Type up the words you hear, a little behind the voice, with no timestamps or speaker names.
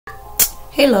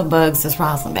Hey love bugs, it's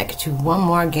Roslynn back at you one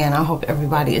more again. I hope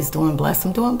everybody is doing blessed.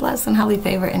 I'm doing blessed and highly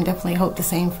favored, and definitely hope the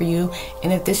same for you.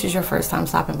 And if this is your first time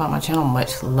stopping by my channel,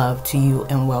 much love to you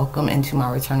and welcome, and to my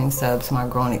returning subs, my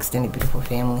growing extended beautiful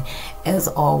family. As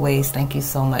always, thank you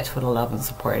so much for the love and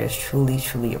support. It's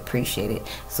truly appreciated.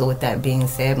 So with that being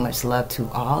said, much love to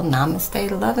all.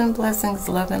 Namaste, love and blessings,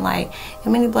 love and light,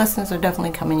 and many blessings are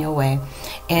definitely coming your way.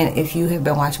 And if you have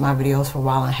been watching my videos for a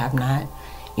while and have not,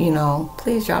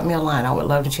 please drop me a line. I would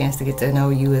love the chance to get to know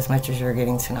you as much as you're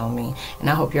getting to know me. And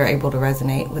I hope you're able to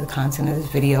resonate with the content of this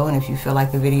video. And if you feel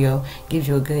like the video gives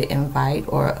you a good invite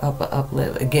or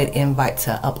a good invite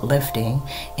to uplifting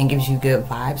and gives you good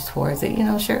vibes towards it,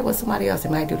 share it with somebody else.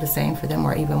 It might do the same for them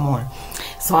or even more.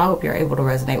 So I hope you're able to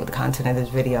resonate with the content of this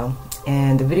video.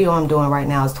 And the video I'm doing right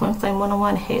now is Twin Flame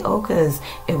 101. Heyokas,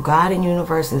 if God and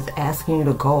universe is asking you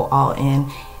to go all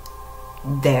in,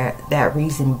 that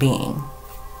reason being,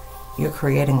 you're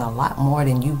creating a lot more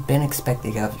than you've been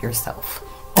expecting of yourself.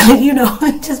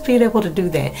 Just being able to do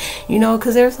that,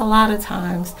 because there's a lot of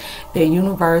times the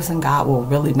universe and God will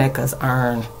really make us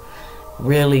earn,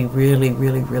 really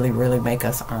make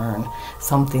us earn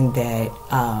something that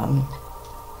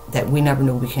that we never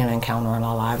knew we can encounter in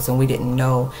our lives, and we didn't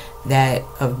know that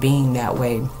of being that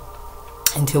way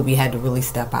until we had to really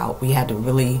step out. We had to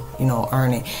really,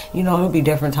 earn it. It would be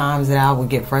different times that I would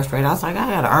get frustrated. I was like, I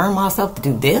gotta earn myself to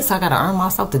do this. I gotta earn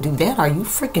myself to do that. Are you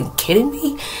freaking kidding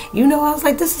me? I was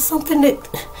like, this is something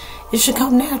that it should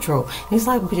come natural. And he's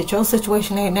like, but your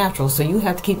situation ain't natural, so you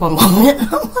have to keep on moving.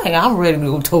 I'm like, I'm ready to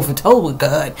go toe for toe with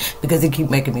God because he keep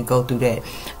making me go through that.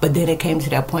 But then it came to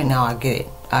that point. Now I get it.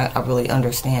 I really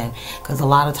understand, because a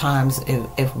lot of times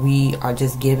if we are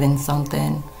just given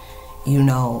something,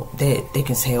 that they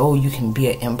can say, oh, you can be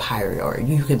an empire, or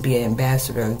you can be an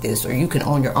ambassador of this, or you can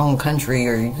own your own country,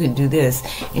 or you can do this,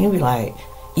 and you'll be like,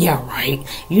 yeah, right.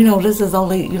 This is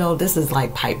only, this is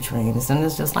like pipe dreams, and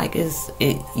it's just like,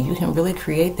 you can really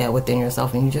create that within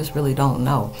yourself, and you just really don't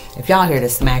know. If y'all hear the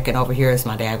smacking over here, it's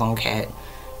my daggone cat.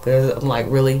 Because I'm like,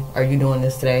 really? Are you doing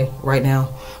this today? Right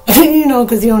now?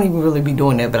 Because you don't even really be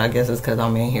doing that, but I guess it's because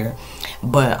I'm in here.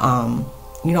 But,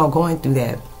 going through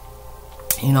that,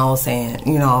 I was saying,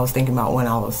 I was thinking about when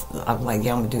I was like,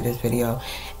 yeah, I'm gonna do this video,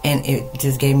 and it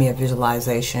just gave me a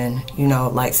visualization,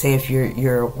 like say if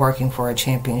you're working for a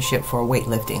championship for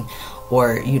weightlifting,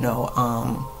 or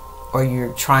or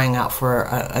you're trying out for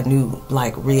a new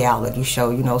like reality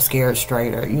show, Scared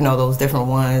Straight, or those different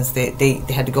ones that they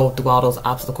had to go through all those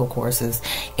obstacle courses,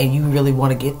 and you really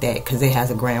want to get that because it has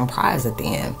a grand prize at the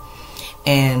end.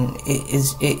 And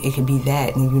it can be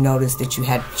that, and you notice that you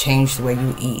had to change the way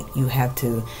you eat. You have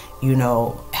to,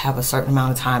 have a certain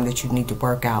amount of time that you need to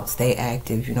work out, stay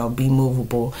active, be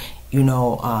movable,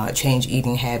 change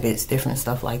eating habits, different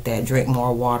stuff like that, drink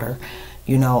more water,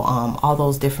 all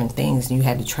those different things. And you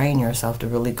had to train yourself to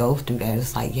really go through that.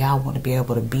 It's like, yeah, I want to be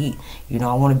able to beat,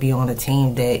 I want to be on a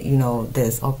team that,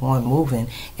 that's up on moving.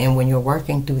 And when you're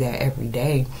working through that every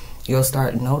day, you'll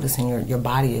start noticing your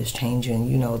body is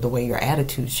changing, the way your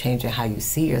attitude's changing, how you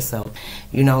see yourself,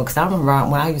 because I remember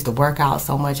when I used to work out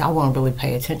so much, I wouldn't really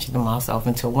pay attention to myself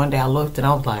until one day I looked and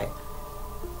I was like,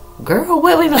 girl,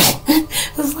 wait a minute.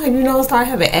 It's like, started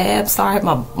having abs, started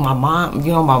my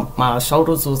mom, my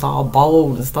shoulders was all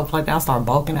bold and stuff like that. I started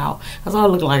bulking out. I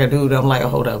started looking like a dude. I'm like,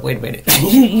 hold up, wait a minute.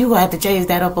 you have to change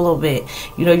that up a little bit.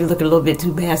 You're looking a little bit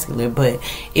too masculine. But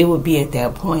it would be at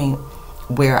that point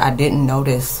where I didn't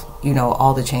notice,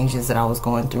 all the changes that I was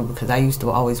going through, because I used to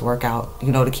always work out,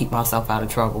 to keep myself out of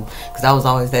trouble, because I was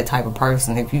always that type of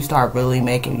person. If you start really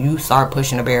you start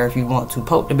pushing the bear if you want to,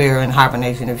 poke the bear in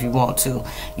hibernation if you want to,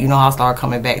 I'll start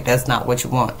coming back. That's not what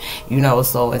you want,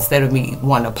 so instead of me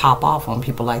wanting to pop off on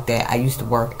people like that, I used to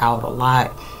work out a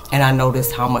lot. And I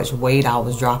noticed how much weight I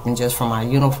was dropping just from my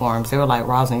uniforms. They were like,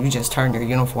 Roslynn, you just turned your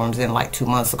uniforms in like 2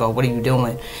 months ago. What are you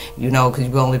doing? Because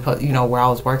you only put, where I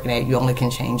was working at, you only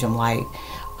can change them like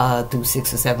through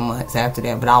 6 or 7 months after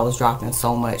that. But I was dropping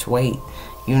so much weight,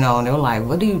 and they were like,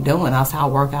 what are you doing? I said, I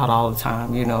work out all the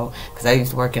time, because I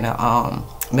used to work in a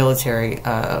military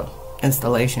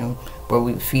installation where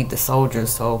we would feed the soldiers.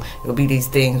 So it would be these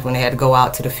things when they had to go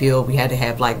out to the field, we had to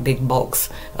have like big bulks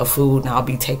of food, and I'll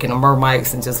be taking the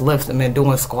mermics and just lift them and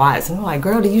doing squats. And they're like,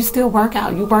 girl, do you still work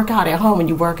out? You work out at home and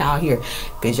you work out here?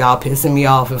 Because y'all pissing me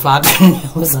off if I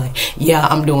was like, yeah,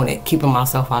 I'm doing it, keeping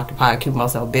myself occupied, keeping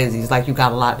myself busy. It's like, you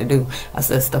got a lot to do. I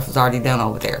said, stuff is already done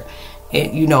over there.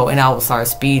 And, and I would start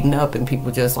speeding up, and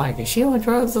people just like, is she on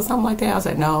drugs or something like that? I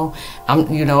said, no,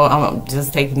 I'm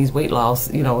just taking these weight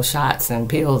loss, shots and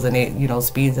pills, and it,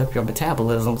 speeds up your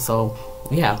metabolism. So,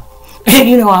 yeah.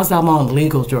 You know, outside I'm on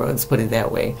legal drugs, put it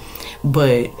that way.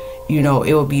 But, you know,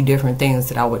 it would be different things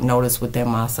that I would notice within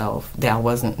myself that I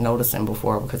wasn't noticing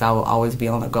before, because I would always be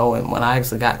on the go. And when I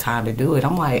actually got time to do it,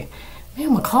 I'm like,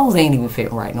 man, my clothes ain't even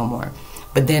fitting right no more.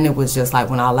 But then it was just like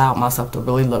when I allowed myself to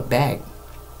really look back,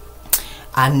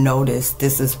 I noticed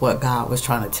this is what God was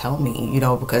trying to tell me, you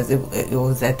know, because it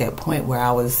was at that point where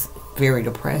I was very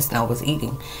depressed and I was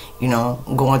eating, you know,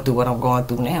 going through what I'm going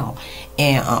through now.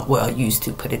 And, well, I used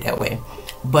to, put it that way.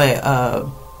 But,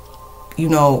 you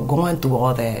know, going through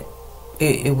all that,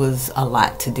 it was a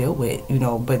lot to deal with, you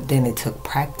know, but then it took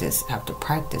practice after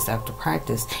practice after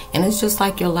practice. And it's just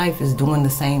like your life is doing the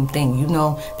same thing. You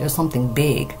know, there's something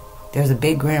big. There's a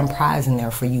big grand prize in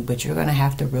there for you, but you're going to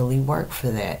have to really work for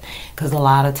that. Because a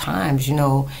lot of times, you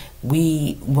know,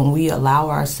 when we allow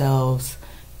ourselves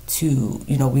to,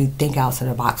 you know, we think outside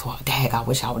the box, well, dang, I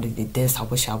wish I would have did this, I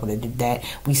wish I would have did that.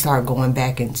 We start going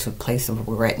back into a place of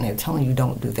regret, and they're telling you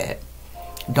don't do that.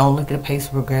 Don't look at a place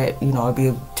of regret. You know,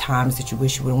 it'll be times that you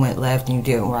wish you would have went left and you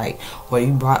didn't right, or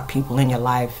you brought people in your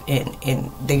life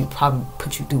and they probably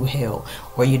put you through hell,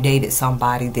 or you dated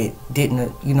somebody that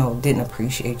didn't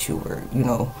appreciate you, or, you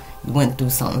know, you went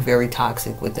through something very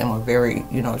toxic with them or very,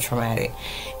 you know, traumatic.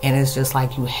 And it's just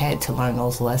like you had to learn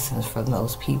those lessons from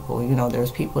those people. You know,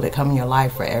 there's people that come in your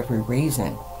life for every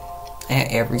reason and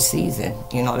every season.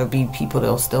 You know, there'll be people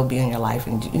that'll still be in your life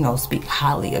and, you know, speak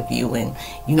highly of you and,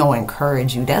 you know,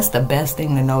 encourage you. That's the best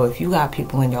thing to know. If you got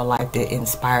people in your life that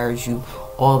inspires you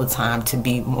all the time to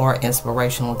be more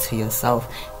inspirational to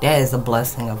yourself, that is a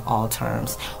blessing of all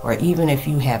terms. Or even if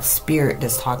you have spirit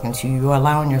that's talking to you, you're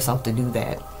allowing yourself to do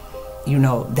that. You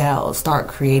know, that'll start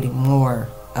creating more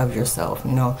of yourself.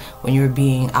 You know, when you're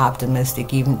being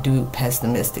optimistic, even through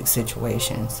pessimistic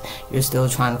situations, you're still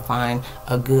trying to find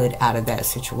a good out of that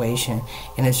situation.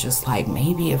 And it's just like,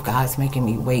 maybe if God's making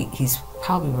me wait, he's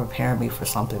probably preparing me for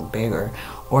something bigger,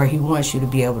 or he wants you to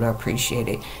be able to appreciate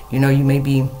it. You know, you may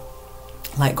be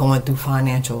like going through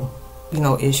financial, you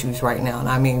know, issues right now, and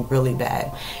I mean really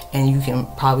bad, and you can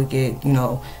probably get, you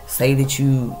know, say that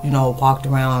you know, walked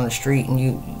around on the street and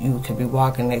you could be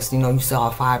walking next, you know, you saw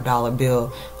a $5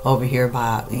 bill over here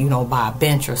by, you know, by a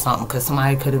bench or something, because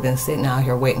somebody could have been sitting out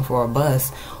here waiting for a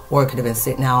bus, or it could have been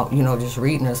sitting out, you know, just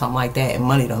reading or something like that, and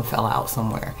money done fell out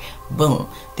somewhere. Boom,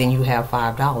 then you have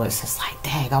 $5. It's like,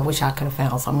 dang, I wish I could have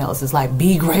found something else. It's like,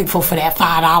 be grateful for that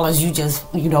 $5 you just,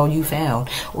 you know, you found.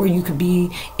 Or you could be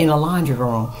in a laundry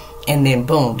room, and then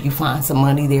boom, you find some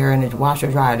money there in the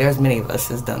washer dryer. There's many of us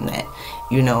has done that,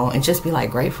 you know, and just be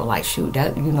like grateful, like, shoot,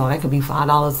 that, you know, that could be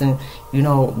 $5 and, you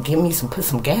know, put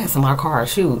some gas in my car.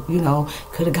 Shoot, you know,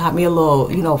 could have got me a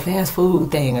little, you know, fast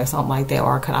food thing or something like that,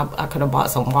 or I could have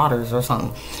bought some waters or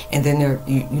something. And then there,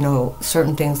 you know,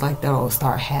 certain things like that will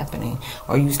start happening,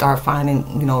 or you start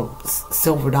finding, you know,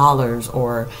 silver dollars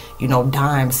or, you know,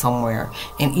 dimes somewhere.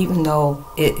 And even though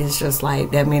it is just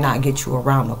like, that may not get you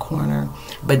around the corner,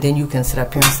 but then you can sit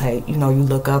up here and say, you know, you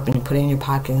look up and you put it in your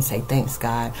pocket and say, thanks,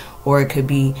 God. Or it could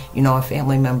be, you know, a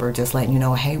family member just letting you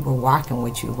know, hey, we're walking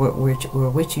with you. We're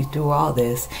with you through all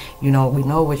this. You know, we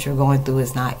know what you're going through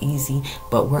is not easy,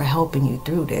 but we're helping you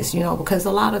through this, you know, because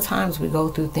a lot of times we go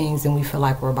through things and we feel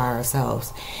like we're by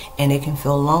ourselves, and it can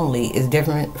feel lonely. It's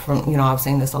different from, you know, I've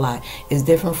saying this a lot, it's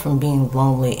different from being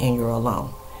lonely and you're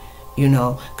alone. You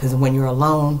know, because when you're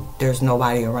alone, there's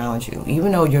nobody around you.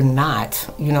 Even though you're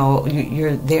not, you know,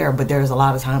 you're there, but there's a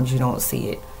lot of times you don't see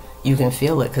it. You can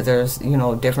feel it, because there's, you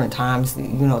know, different times, you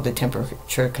know, the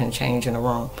temperature can change in the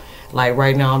room. Like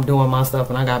right now I'm doing my stuff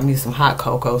and I got me some hot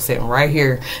cocoa sitting right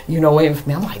here, you know, waiting for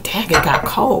me. I'm like, dang, it got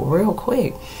cold real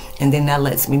quick. And then that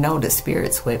lets me know the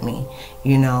spirit's with me,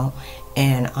 you know.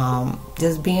 And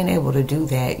just being able to do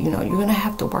that, you know, you're going to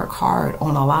have to work hard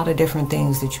on a lot of different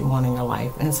things that you want in your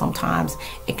life. And sometimes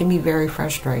it can be very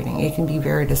frustrating. It can be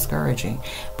very discouraging.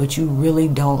 But you really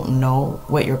don't know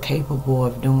what you're capable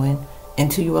of doing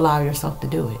until you allow yourself to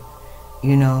do it,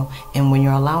 you know. And when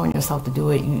you're allowing yourself to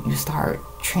do it, you start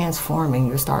transforming.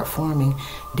 You start forming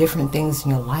different things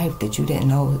in your life that you didn't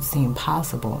know seemed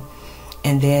possible.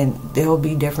 And then there'll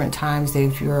be different times that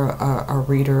if you're a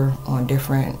reader on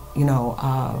different, you know,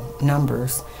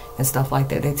 numbers and stuff like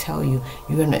that, they tell you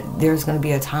there's gonna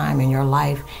be a time in your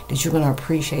life that you're gonna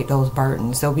appreciate those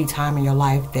burdens. There'll be time in your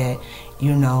life that,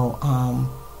 you know,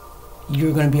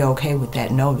 you're gonna be okay with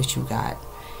that no that you got.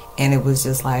 And it was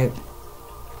just like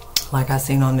I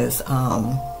seen on this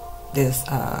what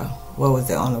was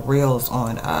it, on the reels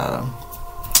on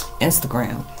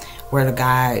Instagram. where the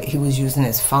guy, he was using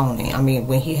his phone. I mean,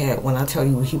 when I tell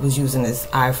you he was using his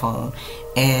iPhone,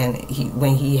 and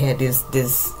when he had this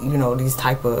you know, these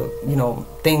type of, you know,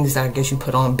 things that I guess you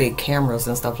put on big cameras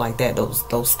and stuff like that,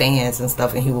 those stands and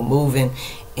stuff, and he was moving,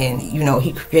 and you know,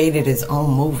 he created his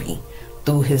own movie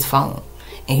through his phone.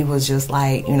 And he was just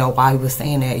like, you know, while he was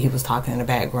saying that, he was talking in the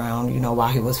background, you know, while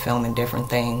he was filming different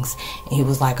things, and he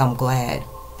was like, I'm glad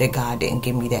that God didn't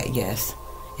give me that yes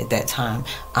at that time.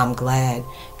 I'm glad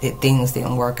that things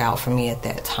didn't work out for me at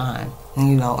that time,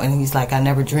 you know. And he's like, I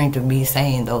never dreamed of me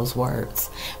saying those words,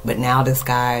 but now this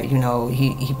guy, you know,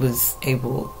 he was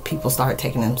able, people started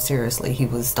taking him seriously. He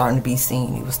was starting to be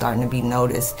seen, he was starting to be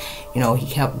noticed, you know.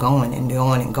 He kept going and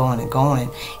going and going and going,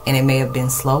 and it may have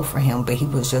been slow for him, but he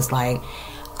was just like,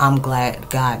 I'm glad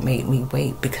God made me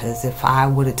wait, because if I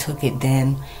would have took it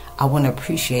then, I wouldn't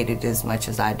appreciate it as much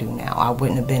as I do now. I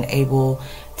wouldn't have been able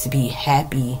to be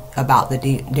happy about the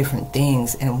different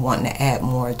things and wanting to add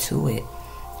more to it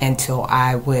until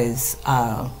I was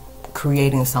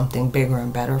creating something bigger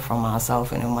and better for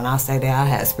myself. And then when I say that, I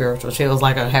had spiritual chills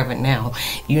like I have it now,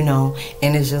 you know.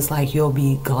 And it's just like, you'll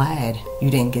be glad you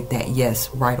didn't get that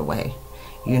yes right away.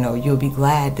 You know, you'll be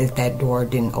glad that that door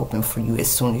didn't open for you as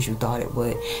soon as you thought it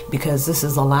would, because this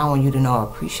is allowing you to know,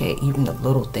 appreciate even the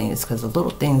little things, because the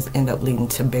little things end up leading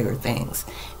to bigger things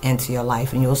into your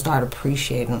life, and you'll start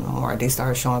appreciating them more. They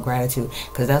start showing gratitude,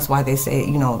 because that's why they say,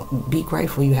 you know, be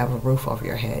grateful you have a roof over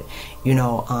your head. You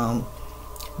know,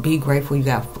 be grateful you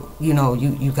got, you know,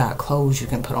 you got clothes you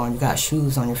can put on, you got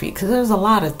shoes on your feet, because there's a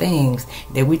lot of things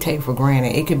that we take for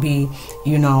granted. It could be,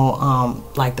 you know,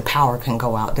 like the power can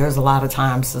go out. There's a lot of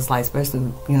times, it's like,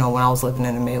 especially, you know, when I was living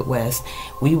in the Midwest,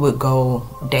 we would go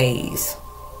days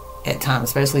at times,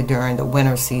 especially during the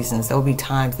winter seasons. There'll be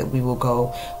times that we will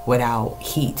go without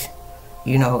heat.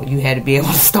 You know, you had to be able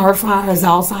to start fires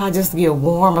outside just to get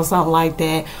warm or something like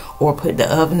that, or put the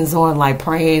ovens on, like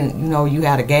praying, you know, you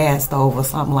had a gas stove or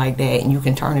something like that, and you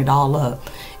can turn it all up,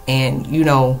 and, you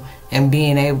know, and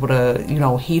being able to, you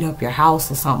know, heat up your house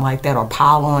or something like that, or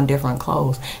pile on different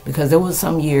clothes. Because there was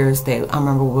some years that I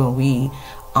remember when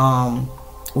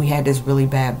we had this really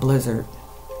bad blizzard.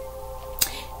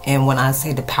 And when I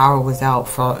say the power was out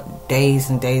for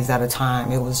days and days at a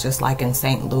time, it was just like in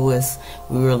St. Louis,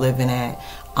 we were living at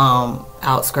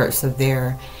outskirts of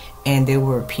there, and there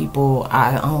were people,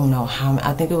 I don't know how,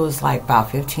 I think it was like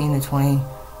about 15 to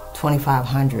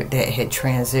 2,500 that had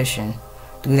transitioned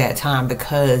through that time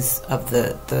because of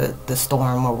the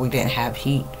storm, where we didn't have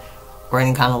heat or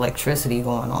any kind of electricity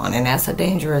going on. And that's a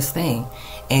dangerous thing,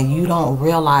 and you don't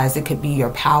realize it could be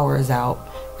your power is out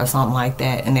or something like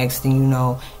that, and next thing you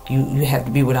know, you have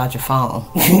to be without your phone.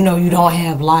 You know, you don't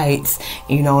have lights,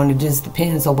 you know, and it just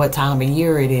depends on what time of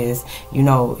year it is. You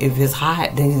know, if it's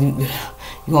hot, then you're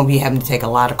gonna be having to take a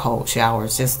lot of cold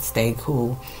showers just to stay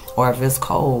cool. Or if it's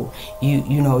cold, you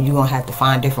know, you're gonna have to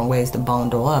find different ways to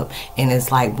bundle up. And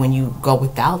it's like, when you go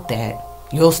without that,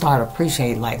 you'll start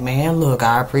appreciating, like, man, look,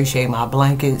 I appreciate my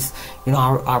blankets, you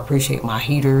know, I appreciate my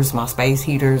heaters, my space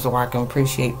heaters, or I can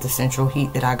appreciate the central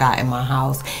heat that I got in my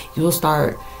house. You'll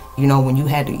start, you know, when you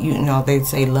had to, you know, they'd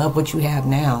say, love what you have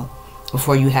now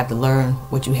before you have to learn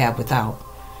what you have without.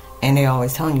 And they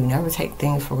always telling you, never take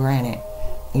things for granted.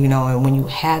 You know, and when you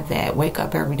have that, wake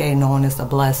up every day knowing it's a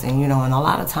blessing, you know. And a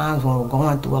lot of times when we're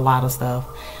going through a lot of stuff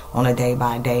on a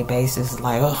day-by-day basis, it's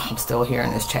like, oh, I'm still here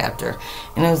in this chapter.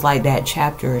 And it's like that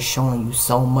chapter is showing you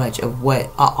so much of what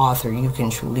an author you can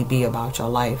truly be about your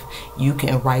life. You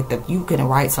can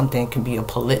write something that can be a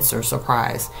Pulitzer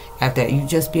prize. After that, you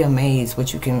just be amazed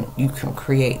what you can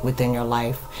create within your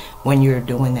life when you're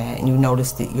doing that, and you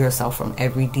notice yourself from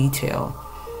every detail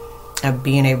of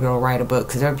being able to write a book.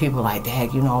 Because there are people like,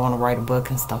 Dad, you know, I want to write a book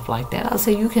and stuff like that. I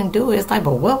say, you can do it. It's like,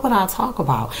 but what would I talk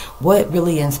about? What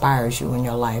really inspires you in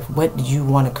your life? What did you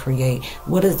want to create?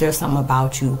 What is there something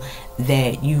about you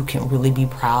that you can really be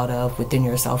proud of within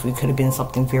yourself? It could have been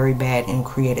something very bad and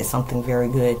created something very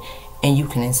good, and you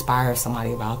can inspire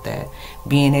somebody about that.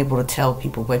 Being able to tell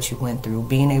people what you went through,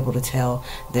 being able to tell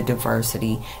the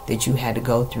diversity that you had to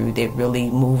go through that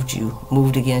really moved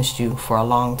against you for a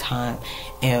long time,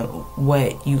 and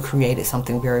what you created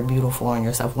something very beautiful in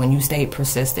yourself when you stayed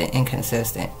persistent and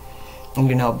consistent,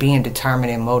 you know, being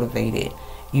determined and motivated,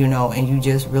 you know, and you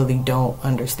just really don't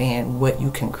understand what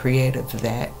you can create of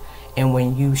that. And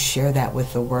when you share that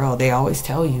with the world, they always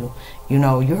tell you, you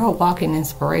know, you're a walking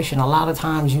inspiration. A lot of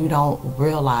times you don't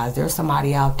realize there's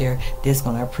somebody out there that's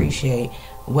going to appreciate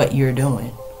what you're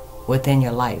doing within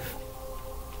your life.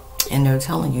 And they're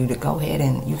telling you to go ahead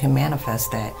and you can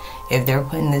manifest that. If they're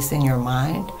putting this in your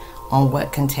mind on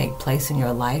what can take place in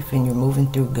your life, and you're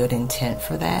moving through good intent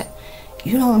for that,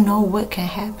 you don't know what can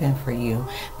happen for you.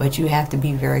 But you have to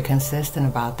be very consistent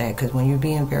about that, because when you're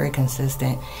being very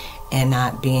consistent and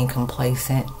not being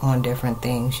complacent on different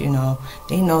things, you know,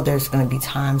 they know there's going to be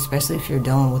times, especially if you're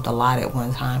dealing with a lot at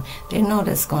one time, they know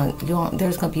there's going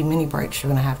to be many breaks you're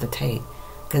going to have to take,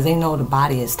 because they know the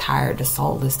body is tired, the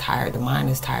soul is tired, the mind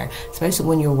is tired, especially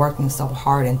when you're working so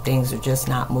hard and things are just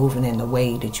not moving in the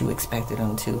way that you expected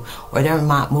them to, or they're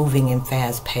not moving in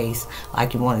fast pace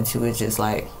like you wanted to. It's just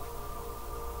like,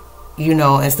 you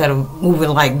know, instead of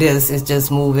moving like this, it's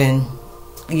just moving,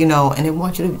 you know, and they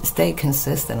want you to stay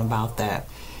consistent about that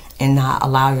and not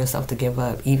allow yourself to give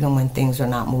up, even when things are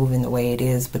not moving the way it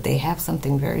is. But they have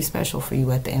something very special for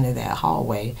you at the end of that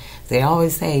hallway. They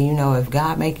always say, you know, if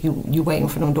God make you waiting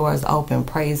for them doors open,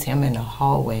 praise him in the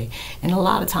hallway. And a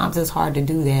lot of times it's hard to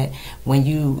do that when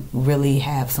you really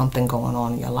have something going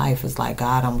on in your life. It's like,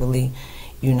 God, I'm really,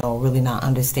 you know, really not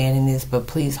understanding this, but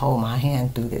please hold my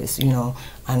hand through this. You know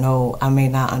I may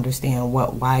not understand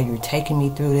why you're taking me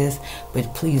through this,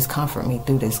 but please comfort me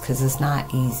through this, because it's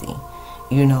not easy,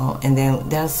 you know. And then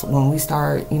that's when we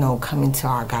start, you know, coming to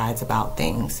our guides about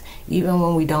things, even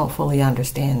when we don't fully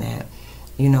understand that,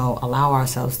 you know, allow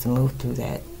ourselves to move through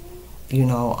that, you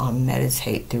know,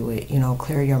 meditate through it, you know,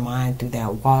 clear your mind through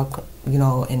that, walk, you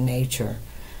know, in nature,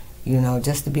 you know,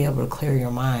 just to be able to clear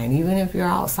your mind. Even if you're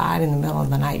outside in the middle of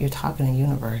the night, you're talking to the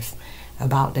universe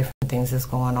about different things that's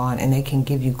going on, and they can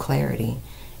give you clarity.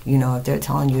 You know, if they're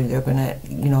telling you they're going to,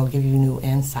 you know, give you new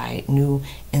insight, new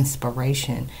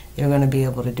inspiration, they're going to be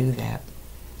able to do that.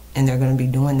 And they're going to be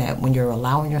doing that when you're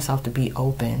allowing yourself to be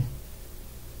open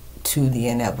to the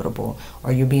inevitable,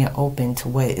 or you're being open to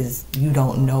what is you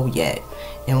don't know yet.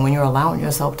 And when you're allowing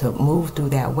yourself to move through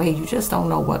that way, you just don't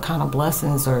know what kind of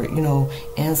blessings or, you know,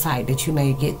 insight that you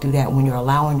may get through that when you're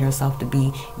allowing yourself to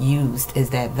be used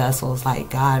as that vessel. It's like,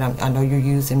 God, I know you're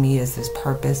using me as this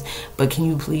purpose, but can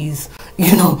you please,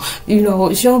 you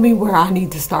know, show me where I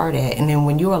need to start at. And then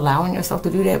when you're allowing yourself to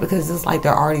do that, because it's like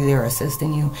they're already there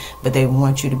assisting you, but they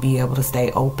want you to be able to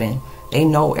stay open. They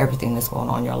know everything that's going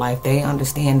on in your life. They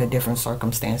understand the different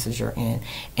circumstances you're in,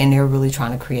 and they're really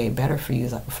trying to create better for you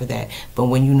for that. But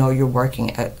when you know you're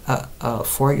working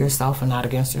for yourself and not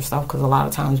against yourself, because a lot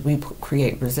of times we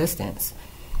create resistance.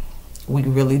 We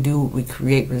really do. We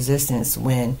create resistance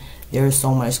when there's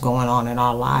so much going on in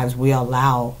our lives. We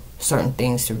allow certain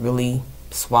things to really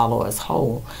swallow us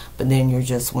whole. But then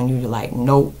when you're like,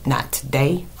 nope, not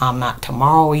today, I'm not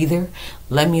tomorrow either,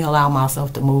 let me allow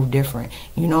myself to move different,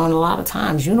 you know. And a lot of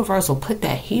times universe will put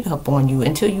that heat up on you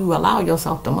until you allow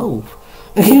yourself to move.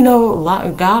 You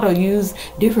know, God will use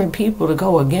different people to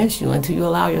go against you until you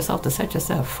allow yourself to set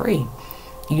yourself free,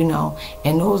 you know.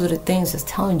 And those are the things that's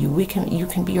telling you you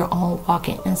can be your own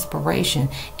walking inspiration.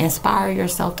 Inspire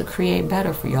yourself to create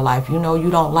better for your life. You know, you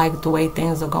don't like the way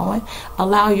things are going,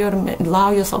 allow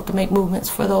yourself to make movements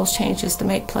for those changes, to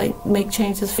make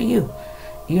changes for you,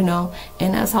 you know.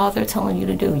 And that's all they're telling you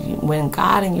to do. When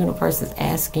God and universe is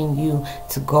asking you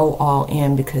to go all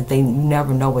in, because they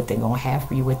never know what they're going to have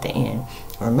for you at the end.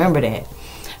 Remember that.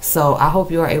 So I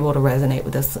hope you are able to resonate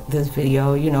with this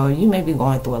video. You know, you may be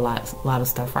going through a lot of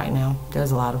stuff right now. There's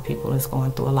a lot of people that's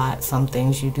going through a lot. Some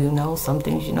things you do know, some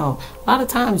things you know. A lot of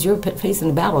times you're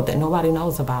facing a battle that nobody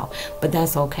knows about, but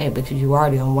that's okay, because you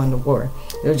already won the war.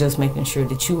 They're just making sure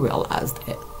that you realize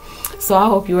that. So I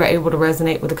hope you were able to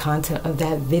resonate with the content of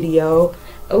that video.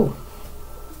 Oh,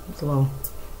 it's a little,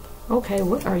 okay,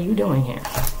 what are you doing here?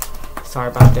 Sorry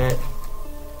about that.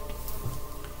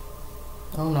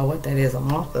 I don't know what that is, a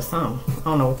moth or something. I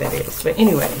don't know what that is. But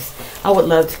anyways, I would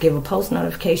love to give a post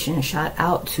notification shout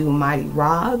out to Mighty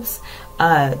Robs,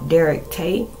 Derek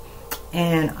Tate,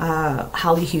 and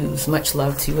Holly Hughes. Much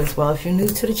love to you as well. If you're new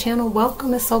to the channel,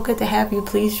 welcome. It's so good to have you.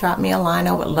 Please drop me a line.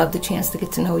 I would love the chance to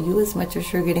get to know you as much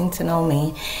as you're getting to know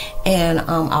me. And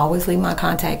I always leave my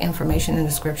contact information in the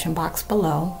description box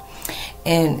below.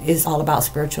 And it's all about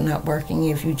spiritual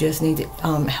networking. If you just need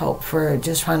help for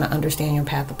just trying to understand your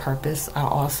path of purpose, I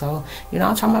also, you know,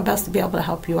 I'll try my best to be able to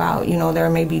help you out. You know, there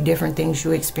may be different things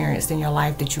you experienced in your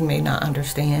life that you may not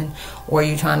understand, or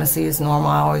you're trying to see as normal.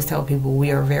 I always tell people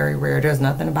we are very rare. There's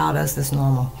nothing about us that's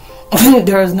normal.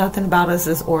 There is nothing about us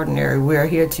that's ordinary. We are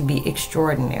here to be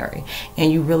extraordinary,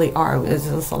 and you really are. It's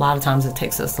just a lot of times it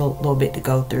takes us a little bit to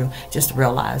go through just to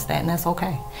realize that, and that's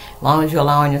okay, as long as you're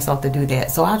allowing yourself to do that.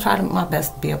 So I try my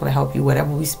best to be able to help you.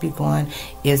 Whatever we speak on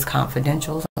is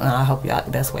confidential, and I'll help you out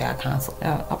the best way I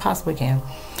possibly can.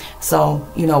 So,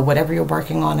 you know, whatever you're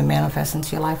working on to manifest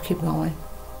into your life, keep going.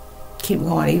 Keep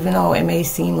going. Even though it may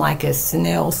seem like it's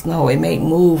snail snow, it may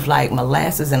move like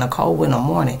molasses in a cold winter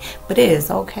morning, but it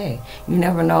is okay. You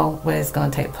never know what is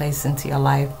going to take place into your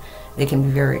life they can be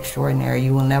very extraordinary.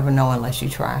 You will never know unless you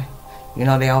try. You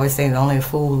know, they always say the only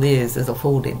fool is a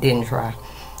fool that didn't try.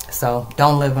 So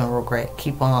don't live in regret.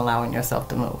 Keep on allowing yourself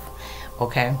to move.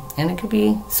 Okay? And it could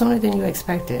be sooner than you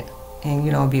expected. And,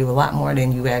 you know, be a lot more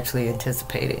than you actually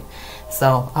anticipated.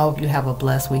 So I hope you have a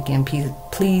blessed weekend.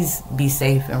 Please be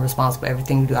safe and responsible for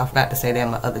everything you do. I forgot to say that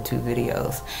in my other 2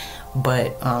 videos.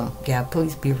 But, yeah,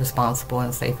 please be responsible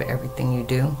and safe for everything you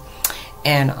do.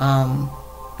 And,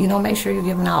 you know, make sure you're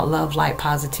giving out love, light,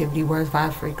 positivity, words,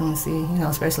 vibe, frequency, you know,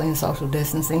 especially in social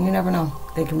distancing. You never know.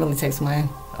 They can really take somebody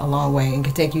a long way and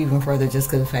can take you even further just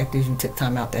because the fact is you took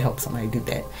time out to help somebody do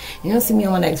that. You'll see me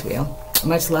on my next video.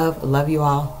 Much love. Love you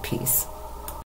all. Peace.